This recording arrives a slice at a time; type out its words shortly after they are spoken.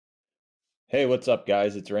Hey, what's up,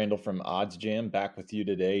 guys? It's Randall from OddsJam back with you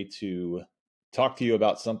today to talk to you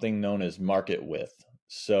about something known as market width.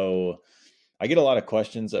 So, I get a lot of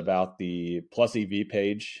questions about the Plus EV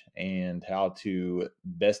page and how to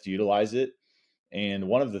best utilize it. And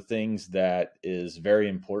one of the things that is very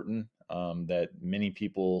important that many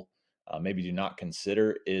people maybe do not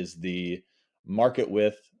consider is the market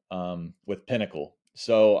width with Pinnacle.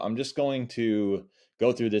 So, I'm just going to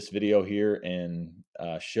go through this video here and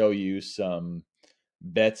show you some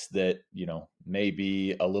bets that may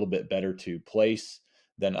be a little bit better to place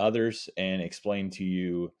than others and explain to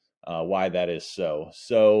you why that is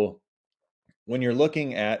so when you're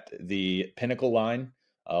looking at the Pinnacle line,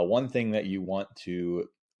 one thing that you want to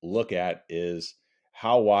look at is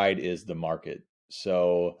how wide is the market.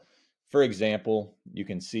 So for example, you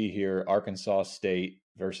can see here Arkansas State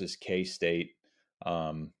versus K-State.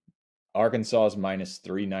 Arkansas is minus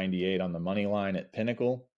 398 on the money line at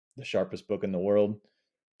Pinnacle, the sharpest book in the world,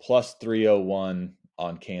 plus 301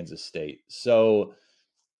 on Kansas State. So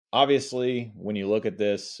obviously, when you look at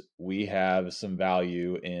this, we have some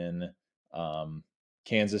value in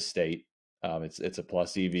Kansas State. It's a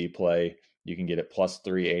plus EV play. You can get it plus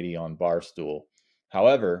 380 on Barstool.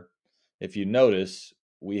 However, if you notice,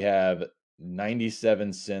 we have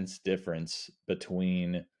 97 cents difference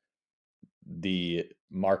between the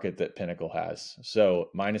market that Pinnacle has. So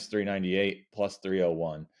minus 398 plus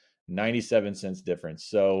 301, 97 cents difference.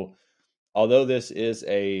 So although this is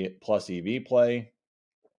a plus EV play,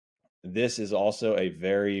 this is also a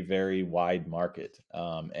very, very wide market.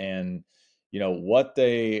 And what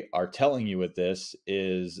they are telling you with this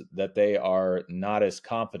is that they are not as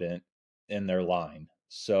confident in their line.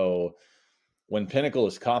 So when Pinnacle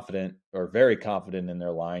is confident or very confident in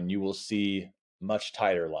their line, you will see much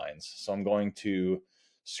tighter lines. So I'm going to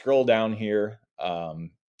scroll down here.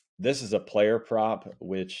 This is a player prop,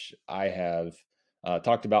 which I have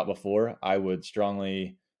talked about before. I would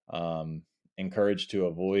strongly encourage to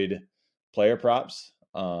avoid player props.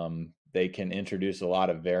 They can introduce a lot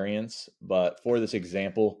of variance, but for this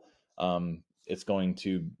example, it's going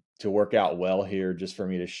to work out well here just for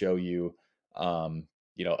me to show you,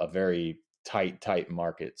 a very tight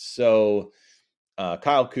market. So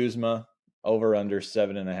Kyle Kuzma over under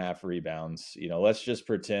 7.5 rebounds. Let's just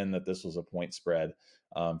pretend that this was a point spread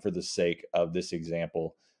for the sake of this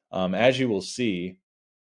example. As you will see,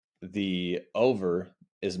 the over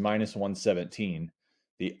is minus 117.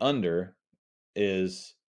 The under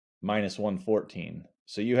is minus 114.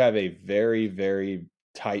 So you have a very, very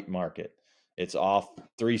tight market. It's off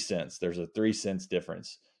 3 cents. There's a 3 cents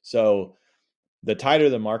difference. So the tighter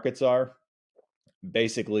the markets are,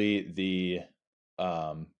 basically the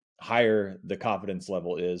higher the confidence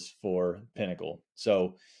level is for Pinnacle.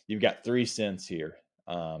 So you've got 3 cents here.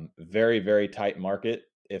 Very, very tight market.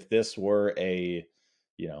 If this were a,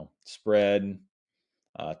 spread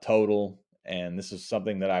total, and this is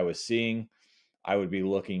something that I was seeing, I would be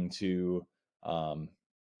looking to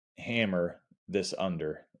hammer this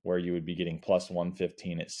under, where you would be getting plus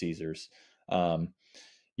 115 at Caesars. When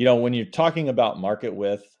you're talking about market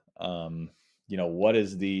width, what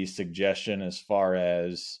is the suggestion as far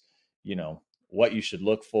as, what you should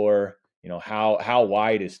look for? How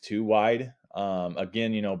wide is too wide?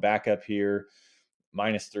 Again, back up here,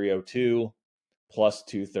 minus 302, plus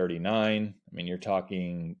 239. I mean, you're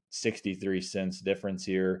talking 63 cents difference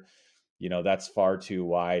here. That's far too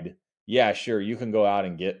wide. Yeah, sure, you can go out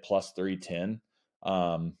and get plus 310.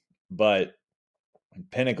 But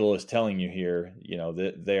Pinnacle is telling you here,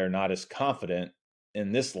 that they are not as confident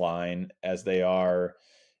in this line as they are,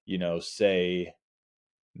 say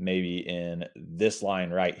maybe in this line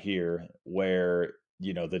right here, where,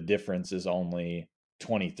 the difference is only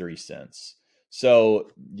 23 cents. So,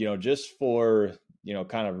 just for,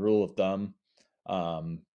 kind of rule of thumb,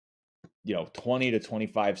 20 to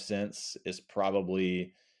 25 cents is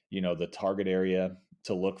probably, the target area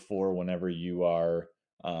to look for whenever you are,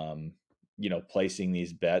 placing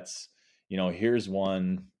these bets. Here's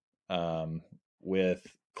one with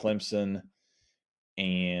Clemson,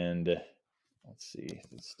 and let's see if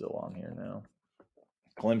it's still on here now.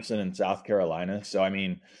 Clemson and South Carolina. So, I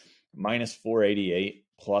mean, minus 488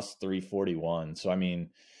 plus 341. So, I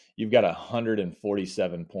mean, you've got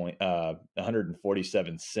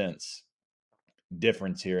 147 cents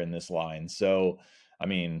difference here in this line. So, I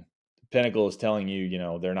mean, Pinnacle is telling you,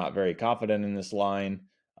 they're not very confident in this line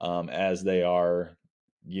as they are,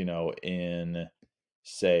 in,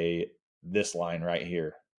 say, this line right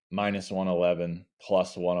here, minus 111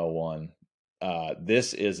 plus 101.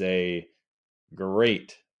 This is a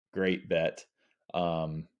great bet.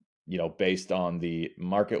 Based on the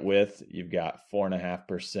market width, you've got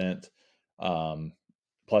 4.5%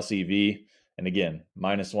 plus EV. And again,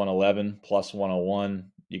 minus 111, plus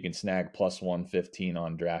 101. You can snag plus 115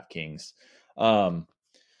 on DraftKings. Plus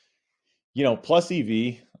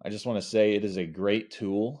EV, I just want to say it is a great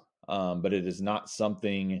tool, but it is not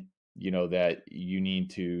something, that you need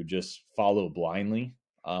to just follow blindly.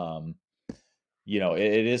 It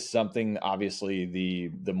is something, obviously,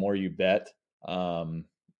 the more you bet,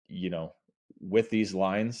 with these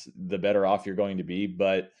lines, the better off you're going to be.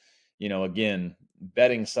 But, again,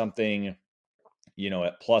 betting something,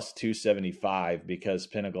 at plus 275 because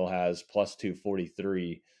Pinnacle has plus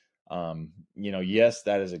 243, yes,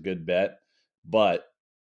 that is a good bet, but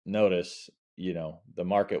notice, the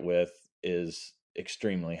market width is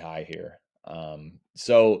extremely high here.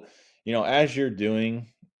 So, as you're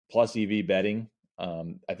doing plus EV betting,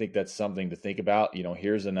 I think that's something to think about.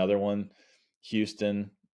 Here's another one,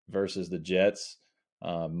 Houston versus the Jets,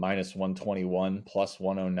 minus 121, plus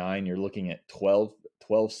 109. You're looking at 12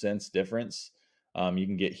 cents difference. You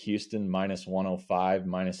can get Houston minus 105,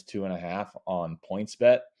 minus 2.5 on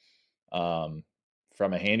PointsBet.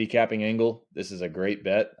 From a handicapping angle, this is a great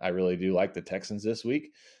bet. I really do like the Texans this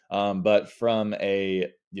week. But from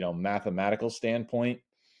a, mathematical standpoint,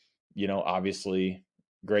 obviously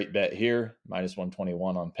great bet here, minus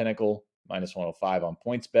 121 on Pinnacle, minus 105 on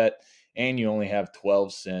PointsBet. And you only have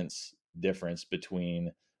 12 cents difference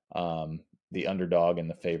between the underdog and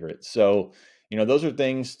the favorite. So, those are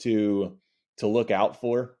things to look out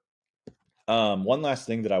for. One last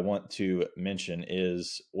thing that I want to mention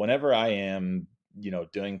is whenever I am,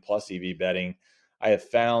 doing plus EV betting, I have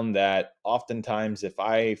found that oftentimes if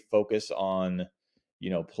I focus on,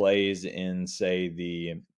 plays in, say,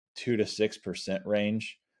 the 2 to 6%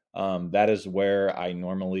 range, that is where I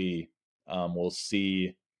normally will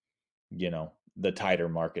see, the tighter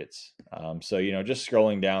markets. So, just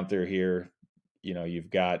scrolling down through here,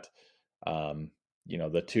 you've got,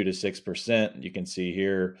 the 2 to 6%. You can see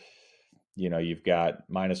here, you've got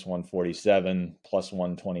minus 147, plus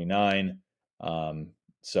 129.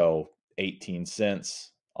 So 18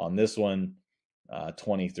 cents on this one,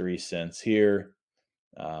 23 cents here,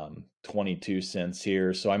 22 cents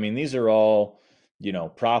here. So, I mean, these are all,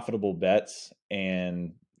 profitable bets.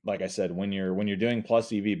 And like I said, when you're doing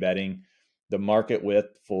plus EV betting, the market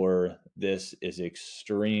width for this is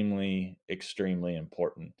extremely, extremely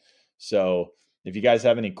important. So if you guys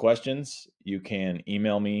have any questions, you can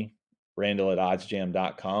email me, Randall at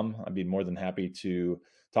oddsjam.com. I'd be more than happy to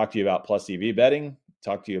talk to you about plus EV betting,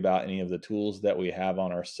 talk to you about any of the tools that we have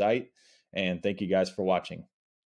on our site. And thank you guys for watching.